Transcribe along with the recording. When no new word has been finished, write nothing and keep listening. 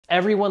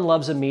Everyone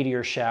loves a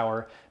meteor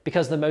shower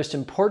because the most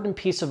important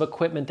piece of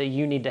equipment that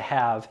you need to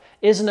have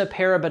isn't a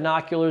pair of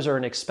binoculars or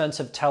an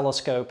expensive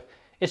telescope,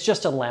 it's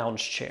just a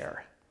lounge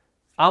chair.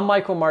 I'm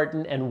Michael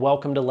Martin and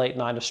welcome to Late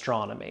Night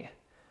Astronomy.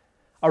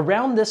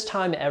 Around this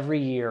time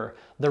every year,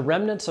 the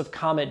remnants of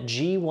comet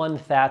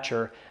G1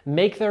 Thatcher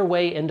make their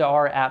way into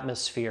our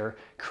atmosphere,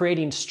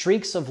 creating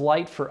streaks of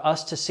light for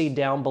us to see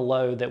down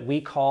below that we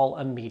call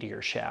a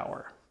meteor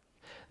shower.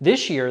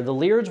 This year, the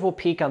Lyrids will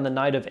peak on the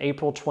night of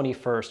April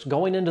 21st,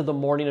 going into the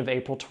morning of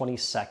April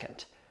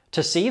 22nd.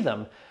 To see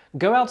them,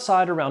 go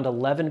outside around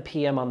 11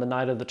 p.m. on the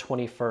night of the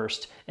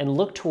 21st and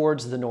look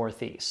towards the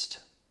northeast.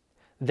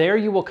 There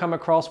you will come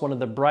across one of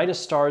the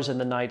brightest stars in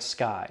the night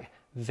sky,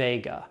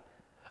 Vega.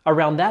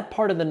 Around that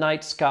part of the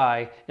night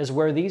sky is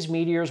where these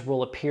meteors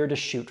will appear to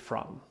shoot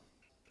from.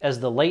 As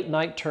the late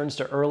night turns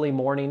to early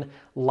morning,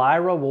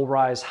 Lyra will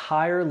rise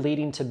higher,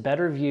 leading to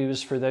better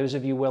views for those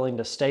of you willing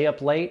to stay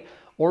up late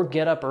or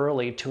get up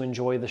early to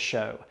enjoy the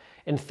show.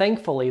 And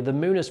thankfully, the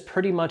moon is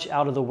pretty much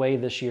out of the way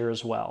this year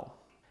as well.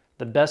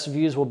 The best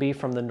views will be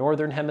from the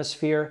northern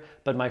hemisphere,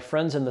 but my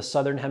friends in the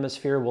southern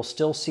hemisphere will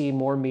still see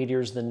more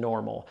meteors than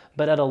normal,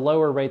 but at a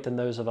lower rate than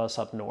those of us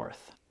up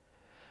north.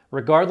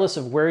 Regardless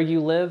of where you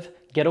live,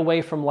 get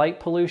away from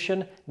light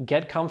pollution,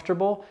 get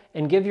comfortable,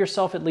 and give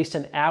yourself at least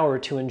an hour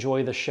to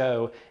enjoy the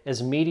show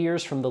as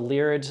meteors from the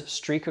Lyrids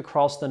streak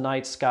across the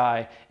night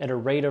sky at a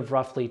rate of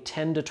roughly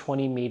 10 to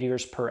 20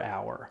 meteors per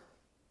hour.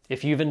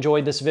 If you've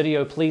enjoyed this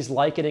video, please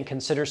like it and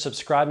consider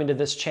subscribing to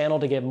this channel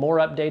to get more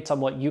updates on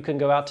what you can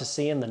go out to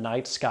see in the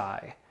night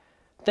sky.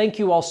 Thank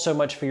you all so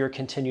much for your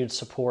continued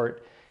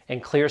support,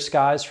 and clear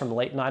skies from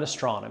Late Night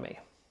Astronomy.